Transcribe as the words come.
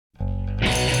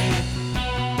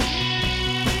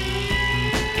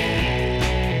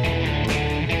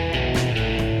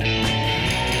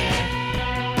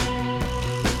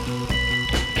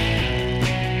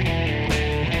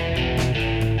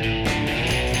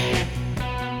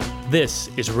This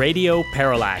is Radio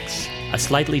Parallax, a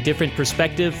slightly different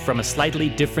perspective from a slightly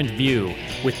different view,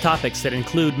 with topics that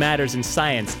include matters in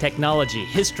science, technology,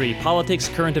 history, politics,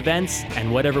 current events,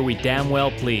 and whatever we damn well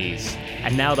please.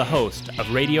 And now the host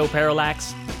of Radio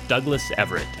Parallax, Douglas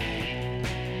Everett.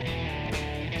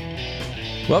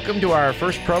 Welcome to our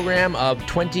first program of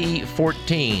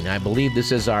 2014. I believe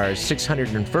this is our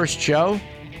 601st show.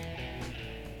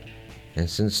 And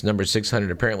since number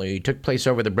 600 apparently took place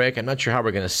over the break, I'm not sure how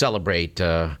we're going to celebrate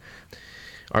our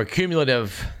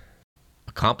cumulative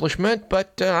accomplishment,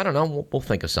 but I don't know, we'll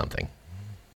think of something.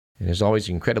 It is always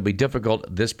incredibly difficult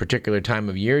this particular time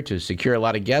of year to secure a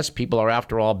lot of guests. People are,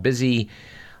 after all, busy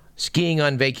skiing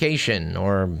on vacation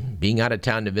or being out of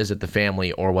town to visit the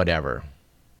family or whatever.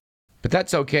 But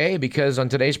that's okay, because on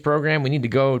today's program, we need to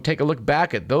go take a look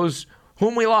back at those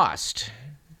whom we lost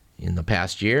in the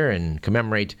past year and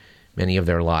commemorate many of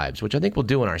their lives, which I think we'll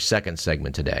do in our second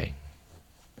segment today.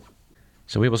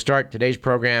 So we will start today's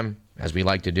program, as we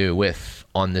like to do, with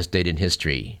On This Date in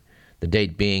History, the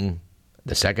date being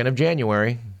the 2nd of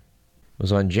January. It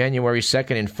was on January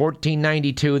 2nd in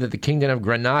 1492 that the Kingdom of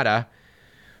Granada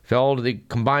fell to the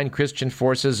combined Christian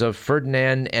forces of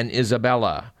Ferdinand and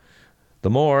Isabella. The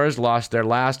Moors lost their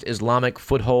last Islamic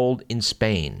foothold in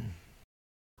Spain.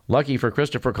 Lucky for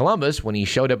Christopher Columbus, when he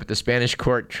showed up at the Spanish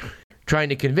court trying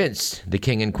to convince the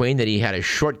king and queen that he had a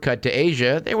shortcut to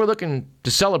Asia, they were looking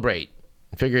to celebrate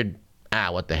and figured,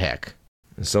 what the heck.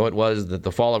 And so it was that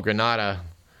the fall of Granada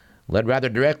led rather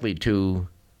directly to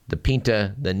the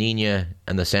Pinta, the Nina,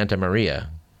 and the Santa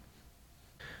Maria.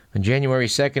 On January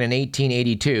 2nd in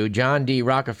 1882, John D.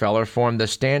 Rockefeller formed the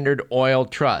Standard Oil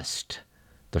Trust,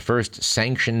 the first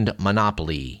sanctioned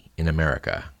monopoly in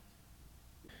America.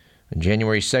 On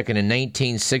January 2nd in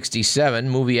 1967,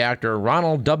 movie actor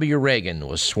Ronald W. Reagan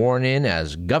was sworn in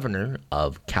as governor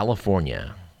of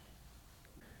California.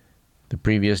 The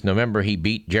previous November, he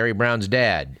beat Jerry Brown's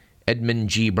dad, Edmund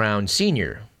G. Brown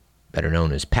Sr., better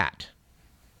known as Pat.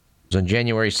 It was on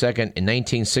January 2nd in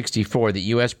 1964 that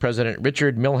U.S. President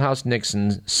Richard Milhous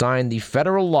Nixon signed the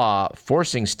federal law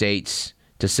forcing states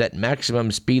to set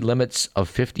maximum speed limits of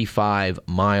 55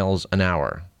 miles an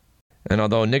hour. And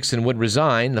although Nixon would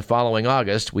resign the following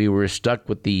August, we were stuck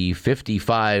with the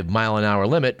 55-mile-an-hour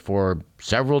limit for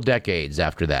several decades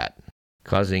after that,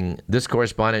 causing this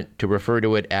correspondent to refer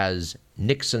to it as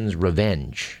Nixon's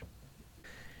revenge.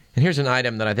 And here's an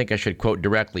item that I think I should quote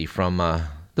directly from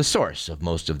the source of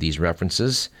most of these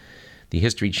references, the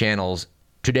History Channel's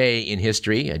Today in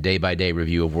History, a day-by-day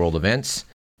review of world events.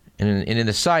 And in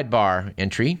the sidebar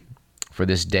entry for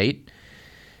this date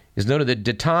is noted that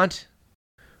détente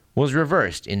was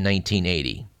reversed in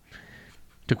 1980.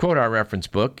 To quote our reference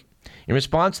book, in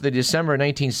response to the December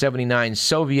 1979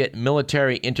 Soviet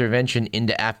military intervention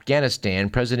into Afghanistan,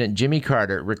 President Jimmy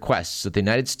Carter requests that the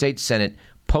United States Senate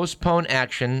postpone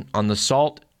action on the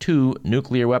SALT II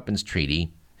nuclear weapons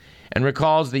treaty and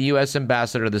recalls the U.S.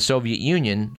 ambassador to the Soviet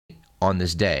Union on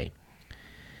this day.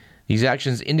 These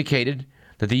actions indicated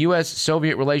that the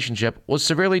U.S.-Soviet relationship was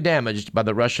severely damaged by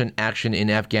the Russian action in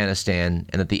Afghanistan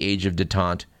and that the age of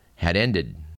détente had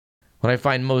ended. What I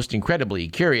find most incredibly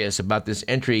curious about this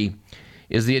entry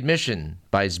is the admission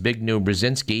by Zbigniew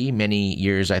Brzezinski, many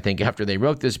years, I think, after they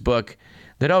wrote this book,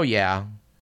 that,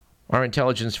 our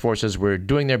intelligence forces were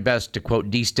doing their best to,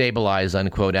 quote, destabilize,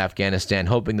 unquote, Afghanistan,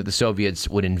 hoping that the Soviets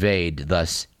would invade,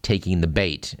 thus taking the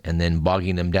bait and then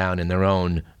bogging them down in their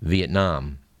own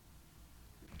Vietnam.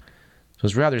 So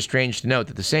it's rather strange to note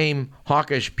that the same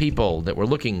hawkish people that were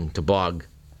looking to bog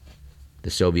the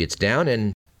Soviets down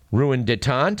and ruin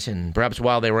détente, and perhaps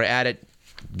while they were at it,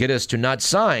 get us to not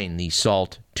sign the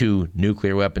SALT II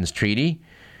nuclear weapons treaty,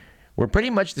 were pretty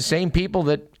much the same people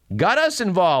that got us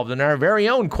involved in our very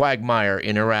own quagmire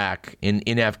in Iraq,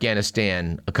 in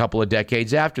Afghanistan, a couple of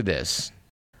decades after this.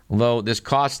 Although this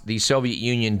cost the Soviet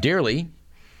Union dearly,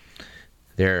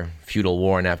 their feudal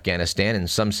war in Afghanistan, and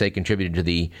some say contributed to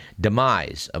the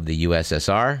demise of the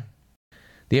USSR.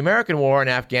 The American war in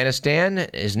Afghanistan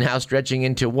is now stretching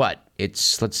into what?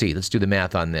 Let's do the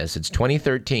math on this. It's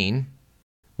 2013.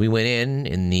 We went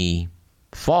in the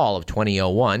fall of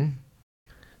 2001.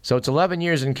 So it's 11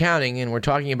 years and counting, and we're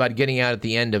talking about getting out at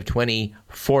the end of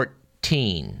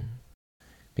 2014.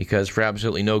 Because for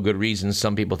absolutely no good reason,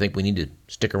 some people think we need to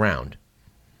stick around.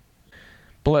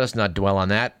 But let us not dwell on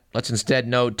that. Let's instead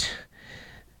note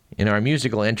in our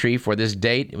musical entry for this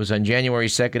date, it was on January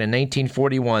 2nd in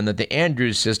 1941 that the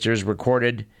Andrews Sisters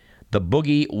recorded the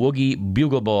Boogie Woogie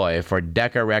Bugle Boy for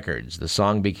Decca Records. The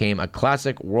song became a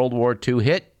classic World War II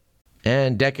hit,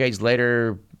 and decades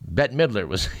later, Bette Midler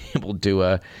was able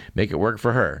to make it work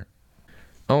for her.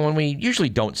 Oh, and we usually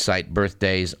don't cite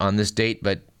birthdays on this date,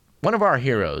 but one of our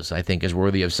heroes, I think, is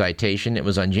worthy of citation. It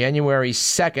was on January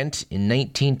 2nd in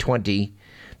 1920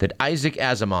 that Isaac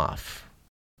Asimov,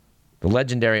 the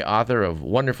legendary author of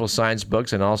wonderful science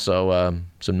books and also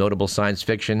some notable science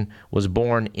fiction, was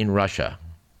born in Russia.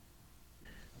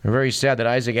 We're very sad that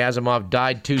Isaac Asimov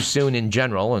died too soon in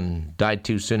general, and died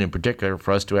too soon in particular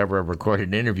for us to ever have recorded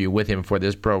an interview with him for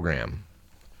this program.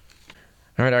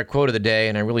 All right, our quote of the day,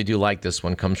 and I really do like this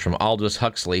one, comes from Aldous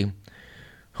Huxley,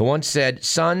 who once said,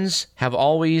 "Sons have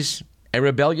always a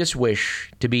rebellious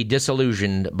wish to be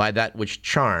disillusioned by that which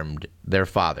charmed their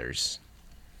fathers."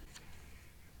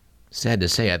 Sad to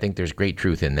say, I think there's great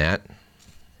truth in that.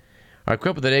 Our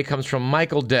quip of the day comes from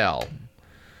Michael Dell,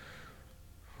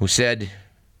 who said,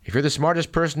 "If you're the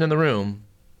smartest person in the room,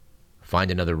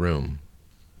 find another room."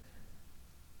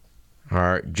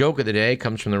 Our joke of the day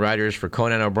comes from the writers for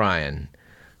Conan O'Brien,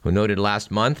 who noted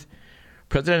last month,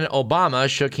 President Obama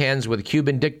shook hands with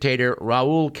Cuban dictator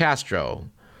Raul Castro,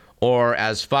 or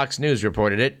as Fox News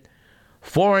reported it,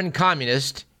 foreign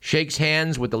communist shakes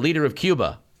hands with the leader of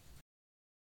Cuba.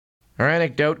 Our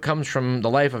anecdote comes from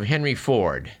the life of Henry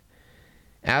Ford.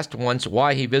 Asked once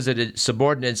why he visited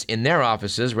subordinates in their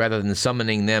offices rather than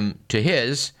summoning them to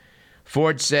his,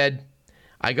 Ford said,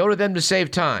 "I go to them to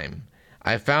save time.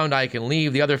 I found I can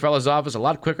leave the other fellow's office a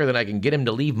lot quicker than I can get him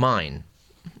to leave mine."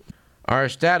 Our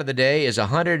stat of the day is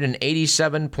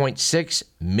 $187.6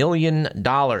 million.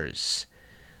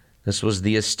 This was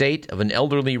the estate of an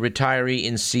elderly retiree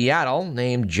in Seattle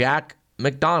named Jack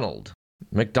McDonald.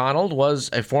 McDonald was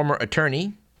a former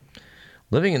attorney,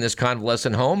 living in this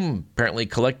convalescent home, apparently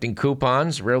collecting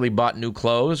coupons, rarely bought new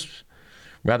clothes.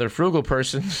 Rather frugal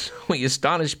person. He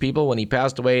astonished people when he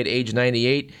passed away at age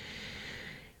 98,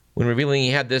 when revealing he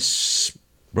had this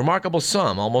remarkable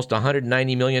sum, almost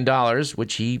 $190 million,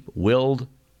 which he willed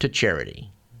to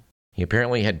charity. He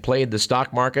apparently had played the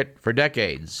stock market for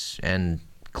decades, and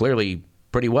clearly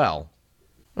pretty well.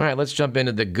 All right, let's jump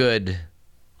into the good,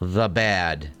 the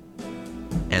bad,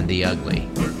 and the ugly.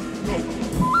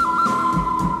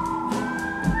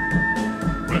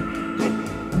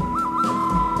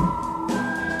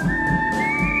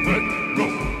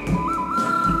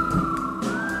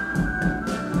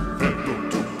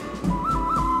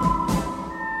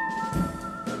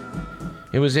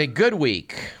 It was a good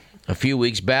week a few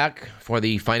weeks back for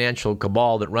the financial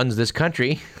cabal that runs this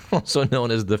country, also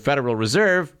known as the Federal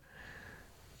Reserve,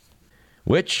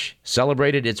 which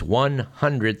celebrated its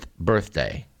 100th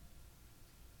birthday.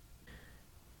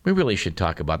 We really should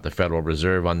talk about the Federal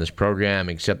Reserve on this program,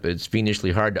 except that it's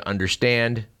fiendishly hard to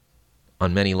understand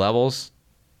on many levels.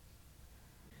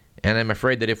 And I'm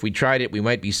afraid that if we tried it, we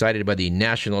might be cited by the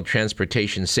National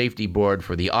Transportation Safety Board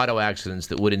for the auto accidents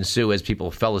that would ensue as people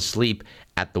fell asleep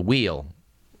at the wheel.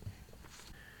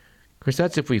 Of course,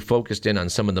 that's if we focused in on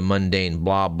some of the mundane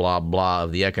blah, blah, blah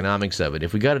of the economics of it.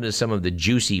 If we got into some of the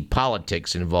juicy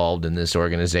politics involved in this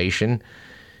organization, it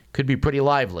could be pretty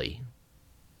lively.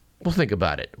 Well, think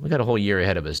about it. We got a whole year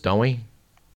ahead of us, don't we?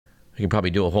 We can probably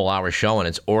do a whole hour show on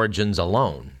its origins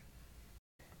alone.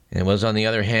 And it was, on the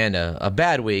other hand, a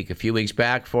bad week a few weeks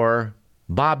back for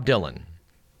Bob Dylan,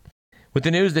 with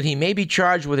the news that he may be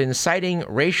charged with inciting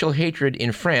racial hatred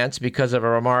in France because of a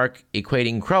remark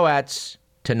equating Croats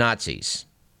to Nazis.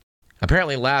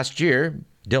 Apparently last year,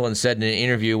 Dylan said in an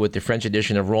interview with the French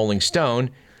edition of Rolling Stone,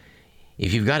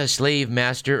 "If you've got a slave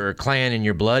master or clan in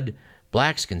your blood,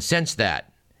 blacks can sense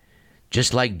that,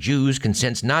 just like Jews can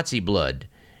sense Nazi blood,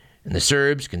 and the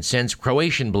Serbs can sense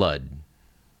Croatian blood."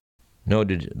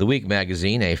 Noted The Week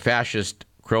magazine, a fascist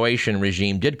Croatian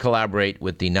regime did collaborate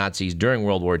with the Nazis during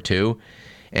World War II,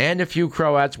 and a few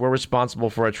Croats were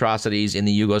responsible for atrocities in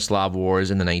the Yugoslav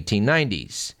wars in the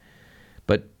 1990s.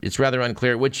 But it's rather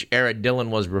unclear which era Dylan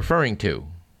was referring to.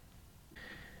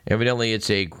 Evidently, it's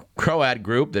a Croat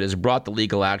group that has brought the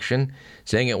legal action,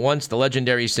 saying it wants the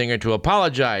legendary singer to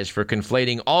apologize for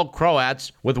conflating all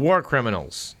Croats with war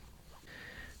criminals.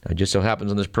 Now, it just so happens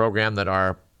on this program that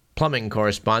our plumbing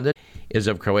correspondent is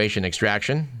of Croatian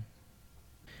extraction.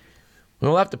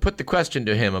 We'll have to put the question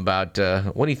to him about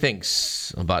what he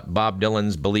thinks about Bob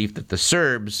Dylan's belief that the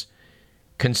Serbs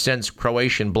can sense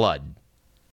Croatian blood.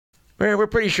 We're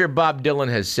pretty sure Bob Dylan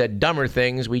has said dumber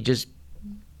things, we just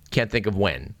can't think of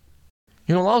when.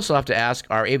 You'll also have to ask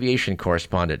our aviation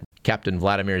correspondent, Captain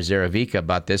Vladimir Zaravica,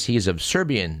 about this. He's of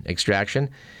Serbian extraction,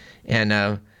 and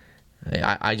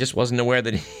I just wasn't aware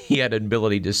that he had an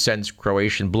ability to sense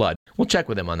Croatian blood. We'll check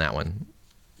with him on that one.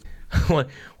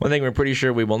 One thing we're pretty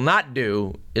sure we will not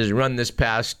do is run this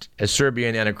past a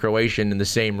Serbian and a Croatian in the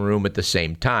same room at the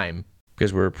same time,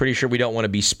 because we're pretty sure we don't want to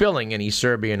be spilling any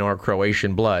Serbian or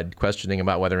Croatian blood, questioning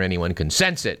about whether anyone can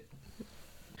sense it.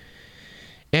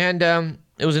 And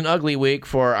it was an ugly week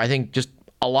for, I think, just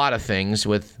a lot of things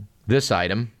with this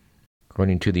item.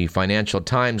 According to the Financial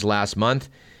Times last month,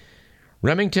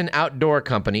 Remington Outdoor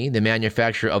Company, the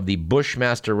manufacturer of the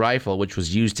Bushmaster rifle, which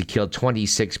was used to kill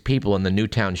 26 people in the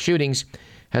Newtown shootings,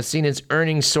 has seen its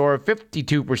earnings soar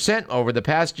 52% over the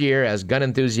past year as gun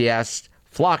enthusiasts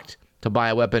flocked to buy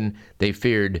a weapon they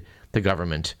feared the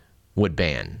government would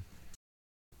ban.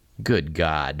 Good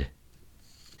God.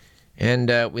 And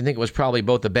we think it was probably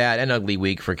both a bad and ugly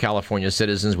week for California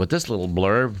citizens with this little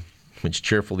blurb, which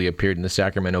cheerfully appeared in the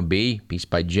Sacramento Bee, piece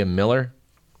by Jim Miller,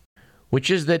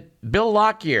 which is that Bill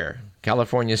Lockyer,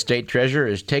 California State Treasurer,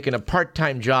 has taken a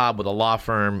part-time job with a law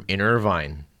firm in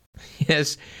Irvine.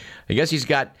 Yes, I guess he's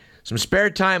got some spare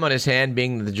time on his hand,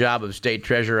 being that the job of State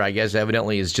Treasurer, I guess,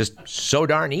 evidently is just so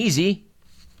darn easy.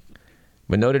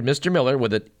 But noted Mr. Miller,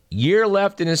 with a year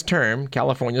left in his term,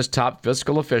 California's top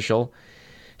fiscal official,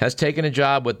 has taken a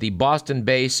job with the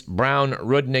Boston-based Brown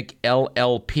Rudnick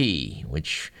LLP,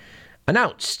 which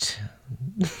announced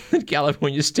that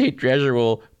California State Treasurer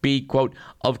will be, quote,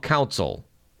 of counsel,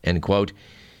 end quote,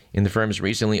 in the firm's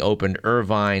recently opened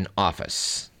Irvine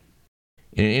office.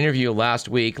 In an interview last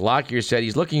week, Lockyer said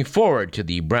he's looking forward to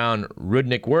the Brown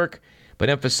Rudnick work, but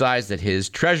emphasized that his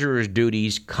treasurer's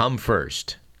duties come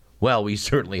first. Well, we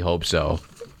certainly hope so.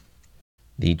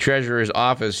 The treasurer's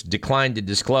office declined to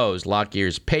disclose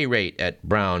Lockyer's pay rate at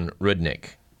Brown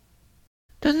Rudnick.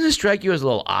 Doesn't this strike you as a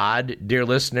little odd, dear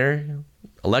listener?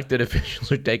 Elected officials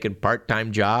are taking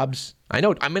part-time jobs. I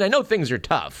know things are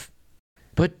tough,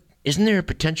 but isn't there a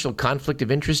potential conflict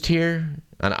of interest here?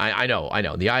 And I know.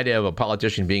 The idea of a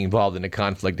politician being involved in a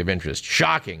conflict of interest.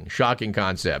 Shocking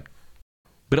concept.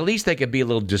 But at least they could be a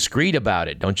little discreet about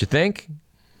it, don't you think?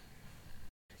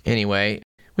 Anyway,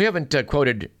 we haven't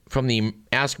quoted from the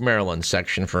Ask Marilyn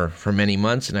section for many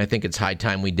months, and I think it's high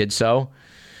time we did so.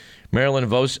 Marilyn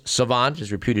Vos Savant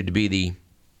is reputed to be the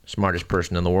smartest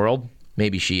person in the world.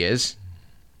 Maybe she is.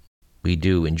 We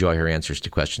do enjoy her answers to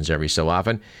questions every so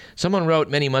often. Someone wrote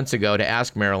many months ago to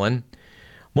ask Marilyn,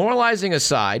 moralizing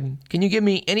aside, can you give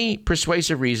me any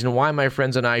persuasive reason why my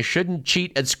friends and I shouldn't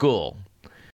cheat at school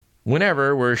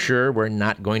whenever we're sure we're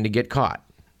not going to get caught?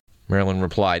 Marilyn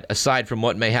replied, aside from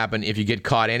what may happen if you get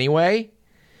caught anyway,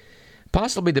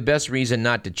 possibly the best reason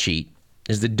not to cheat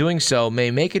is that doing so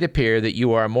may make it appear that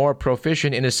you are more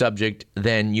proficient in a subject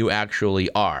than you actually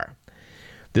are.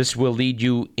 This will lead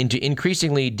you into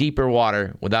increasingly deeper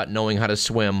water without knowing how to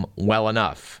swim well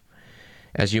enough.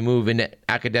 As you move into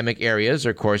academic areas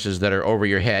or courses that are over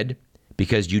your head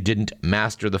because you didn't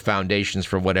master the foundations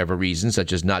for whatever reason,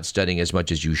 such as not studying as much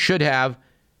as you should have,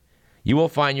 you will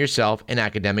find yourself in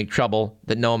academic trouble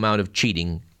that no amount of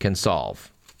cheating can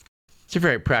solve. It's a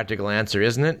very practical answer,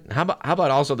 isn't it? How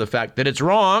about also the fact that it's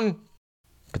wrong?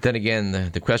 But then again,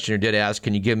 the questioner did ask,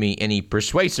 can you give me any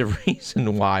persuasive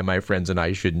reason why my friends and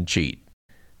I shouldn't cheat?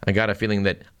 I got a feeling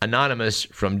that Anonymous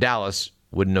from Dallas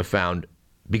wouldn't have found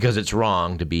because it's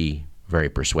wrong to be very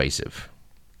persuasive.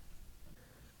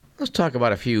 Let's talk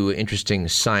about a few interesting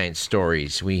science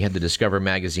stories. We had the Discover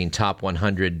Magazine Top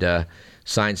 100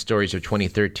 Science Stories of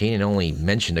 2013 and only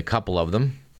mentioned a couple of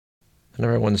them. The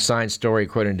number one science story,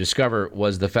 according to Discover,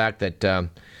 was the fact that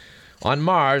on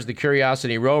Mars, the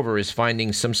Curiosity rover is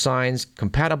finding some signs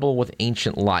compatible with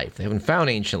ancient life. They haven't found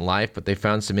ancient life, but they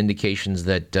found some indications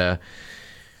that,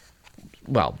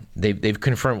 they've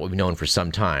confirmed what we've known for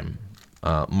some time.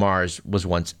 Mars was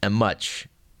once a much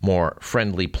more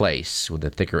friendly place with a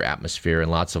thicker atmosphere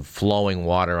and lots of flowing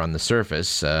water on the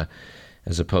surface,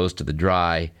 as opposed to the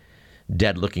dry,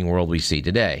 dead-looking world we see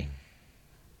today.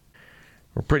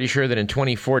 We're pretty sure that in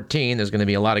 2014, there's going to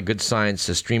be a lot of good science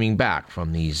streaming back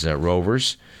from these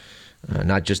rovers.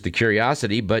 Not just the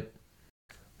Curiosity, but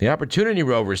the Opportunity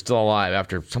rover is still alive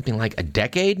after something like a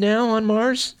decade now on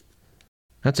Mars.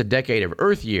 That's a decade of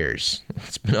Earth years.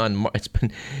 It's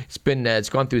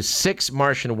gone through 6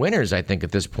 Martian winters, I think,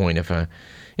 at this point.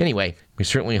 Anyway, we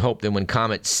certainly hope that when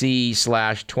Comet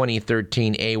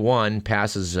C/2013A1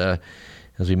 passes, as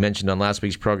we mentioned on last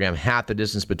week's program, half the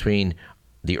distance between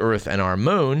the Earth and our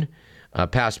moon,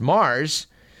 past Mars,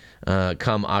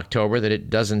 come October, that it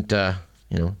doesn't,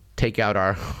 take out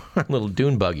our little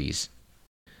dune buggies.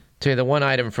 Tell you the one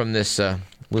item from this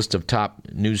list of top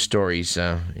news stories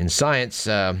in science,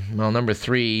 number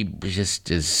 3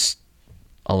 just is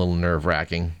a little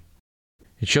nerve-wracking.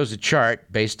 It shows a chart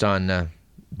based on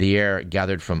the air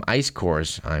gathered from ice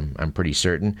cores, I'm pretty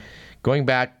certain, going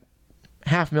back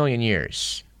 500,000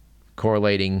 years,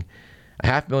 correlating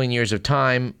 500,000 years of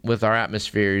time with our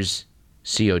atmospheres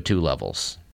CO2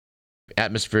 levels.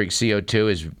 Atmospheric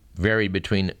CO2 is varied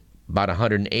between about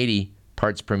 180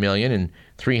 parts per million and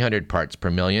 300 parts per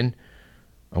million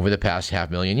over the past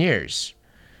 500,000 years.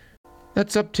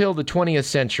 That's up till the 20th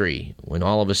century, when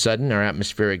all of a sudden our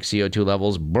atmospheric CO2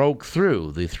 levels broke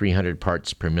through the 300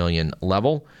 parts per million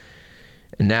level,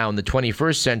 and now in the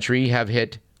 21st century have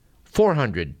hit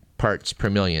 400 parts per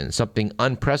million, something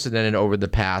unprecedented over the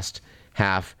past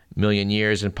 500,000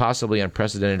 years and possibly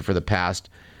unprecedented for the past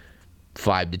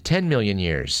 5 to 10 million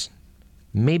years,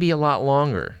 maybe a lot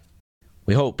longer.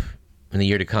 We hope in the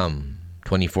year to come,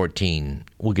 2014,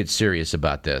 we'll get serious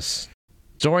about this.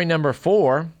 Story number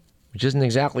 4, which isn't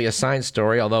exactly a science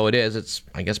story, although it is, it's,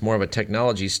 I guess, more of a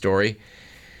technology story,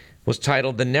 was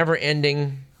titled The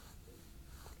Never-Ending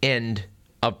End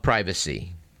of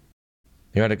Privacy.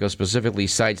 The article specifically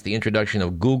cites the introduction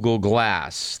of Google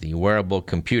Glass, the wearable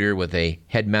computer with a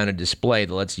head-mounted display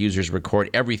that lets users record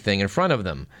everything in front of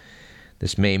them.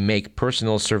 This may make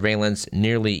personal surveillance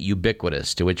nearly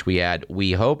ubiquitous, to which we add,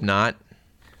 we hope not.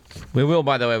 We will,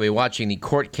 by the way, be watching the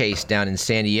court case down in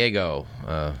San Diego,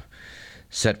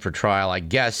 set for trial, I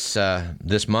guess,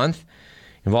 this month,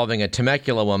 involving a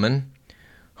Temecula woman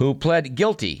who pled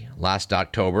guilty last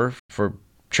October for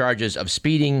charges of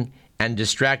speeding and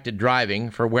distracted driving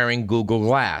for wearing Google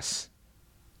Glass.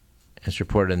 As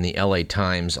reported in the LA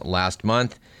Times last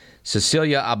month,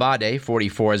 Cecilia Abade,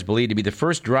 44, is believed to be the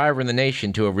first driver in the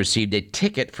nation to have received a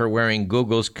ticket for wearing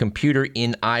Google's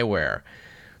computer-in eyewear.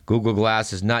 Google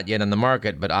Glass is not yet on the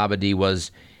market, but Abade was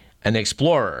an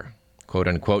explorer,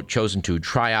 quote-unquote, chosen to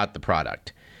try out the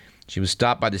product. She was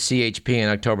stopped by the CHP on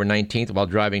October 19th while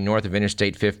driving north of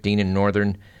Interstate 15 in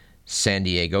northern San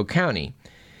Diego County.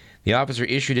 The officer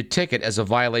issued a ticket as a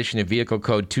violation of Vehicle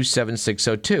Code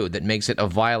 27602 that makes it a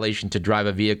violation to drive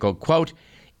a vehicle, quote,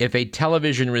 if a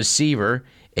television receiver,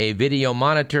 a video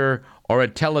monitor, or a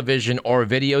television or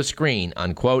video screen,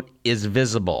 unquote, is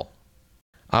visible.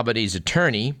 Abade's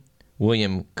attorney,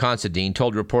 William Considine,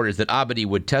 told reporters that Abade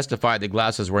would testify the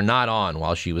glasses were not on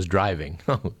while she was driving.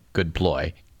 Good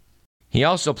ploy. He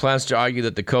also plans to argue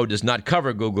that the code does not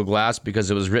cover Google Glass because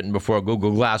it was written before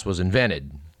Google Glass was invented.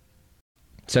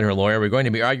 Said her lawyer, we're going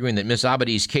to be arguing that Miss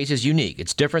Abade's case is unique.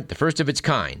 It's different, the first of its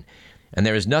kind, and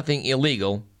there is nothing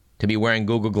illegal to be wearing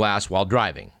Google Glass while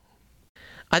driving.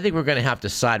 I think we're going to have to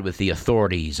side with the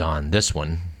authorities on this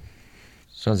one.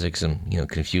 Sounds like some,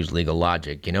 confused legal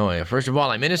logic. First of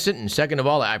all, I'm innocent, and second of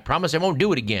all, I promise I won't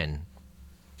do it again.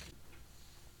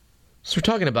 So we're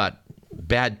talking about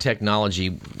bad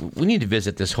technology. We need to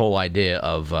visit this whole idea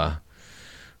of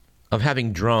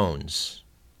having drones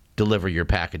deliver your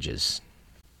packages.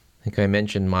 I think I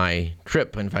mentioned my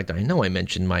trip. In fact, I know I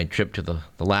mentioned my trip to the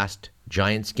last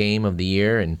Giants game of the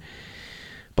year, and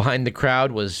behind the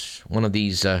crowd was one of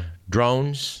these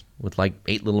drones with like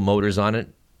 8 little motors on it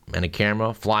and a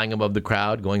camera flying above the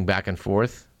crowd, going back and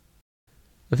forth.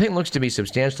 The thing looks to be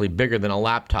substantially bigger than a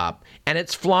laptop, and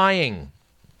it's flying.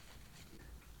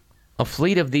 A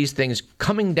fleet of these things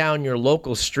coming down your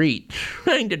local street,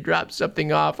 trying to drop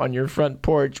something off on your front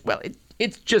porch. Well,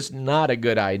 it's just not a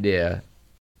good idea.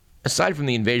 Aside from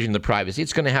the invasion of the privacy,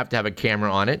 it's going to have a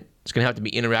camera on it. It's going to have to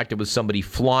be interactive with somebody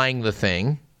flying the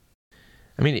thing.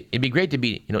 I mean, it'd be great to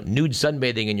be, nude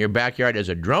sunbathing in your backyard as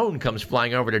a drone comes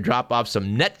flying over to drop off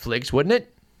some Netflix, wouldn't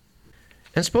it?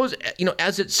 And suppose,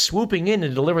 as it's swooping in to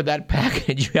deliver that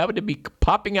package, you happen to be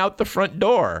popping out the front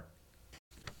door.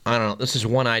 I don't know. This is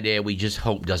one idea we just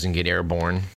hope doesn't get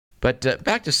airborne. But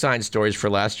back to science stories for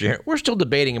last year. We're still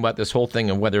debating about this whole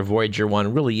thing of whether Voyager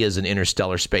 1 really is in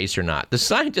interstellar space or not. The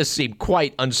scientists seemed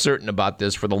quite uncertain about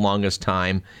this for the longest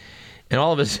time. And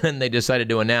all of a sudden they decided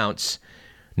to announce,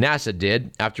 NASA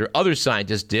did, after other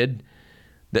scientists did,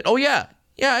 that,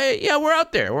 we're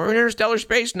out there. We're in interstellar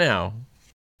space now.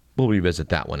 We'll revisit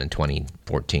that one in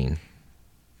 2014.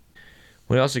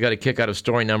 We also got a kick out of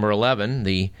story number 11,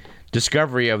 the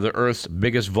discovery of the Earth's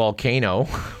biggest volcano,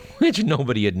 which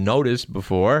nobody had noticed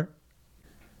before.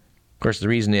 Of course, the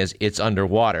reason is it's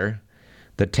underwater.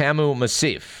 The Tamu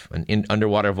Massif, an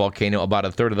underwater volcano about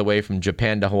a third of the way from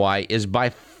Japan to Hawaii, is by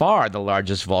far the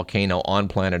largest volcano on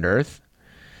planet Earth.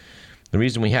 The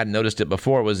reason we hadn't noticed it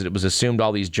before was that it was assumed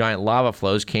all these giant lava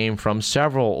flows came from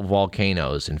several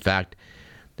volcanoes. In fact,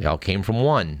 they all came from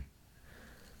one.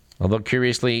 Although,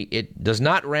 curiously, it does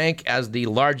not rank as the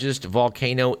largest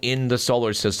volcano in the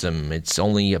solar system. It's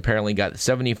only apparently got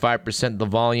 75% of the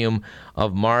volume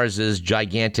of Mars's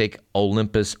gigantic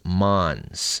Olympus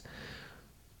Mons.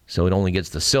 So it only gets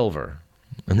the silver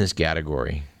in this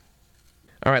category.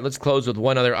 All right, let's close with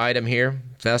one other item here.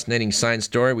 Fascinating science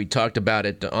story. We talked about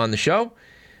it on the show,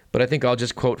 but I think I'll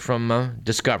just quote from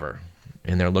Discover.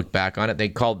 in their look back on it. They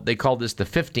called this the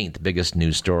 15th biggest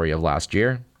news story of last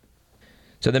year.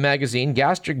 So the magazine,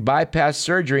 gastric bypass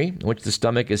surgery, in which the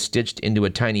stomach is stitched into a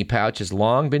tiny pouch, has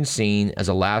long been seen as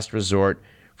a last resort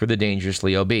for the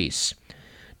dangerously obese.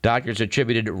 Doctors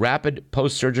attributed rapid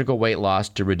post-surgical weight loss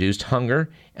to reduced hunger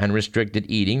and restricted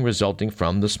eating resulting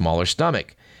from the smaller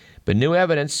stomach. But new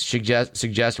evidence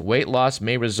suggests weight loss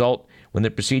may result when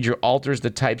the procedure alters the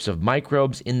types of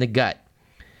microbes in the gut.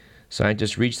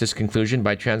 Scientists reached this conclusion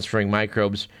by transferring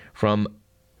microbes from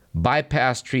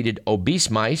bypass-treated obese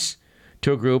mice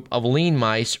to a group of lean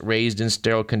mice raised in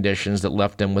sterile conditions that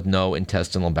left them with no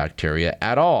intestinal bacteria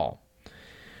at all.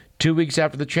 2 weeks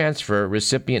after the transfer,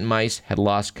 recipient mice had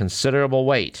lost considerable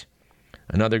weight.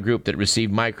 Another group that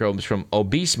received microbes from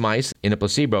obese mice in a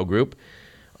placebo group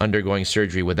undergoing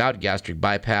surgery without gastric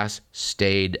bypass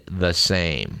stayed the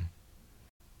same.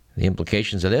 The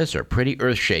implications of this are pretty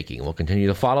earth-shaking. We'll continue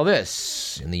to follow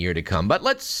this in the year to come. But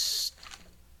let's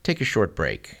take a short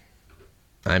break.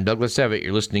 I'm Douglas Evett.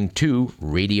 You're listening to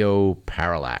Radio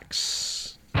Parallax.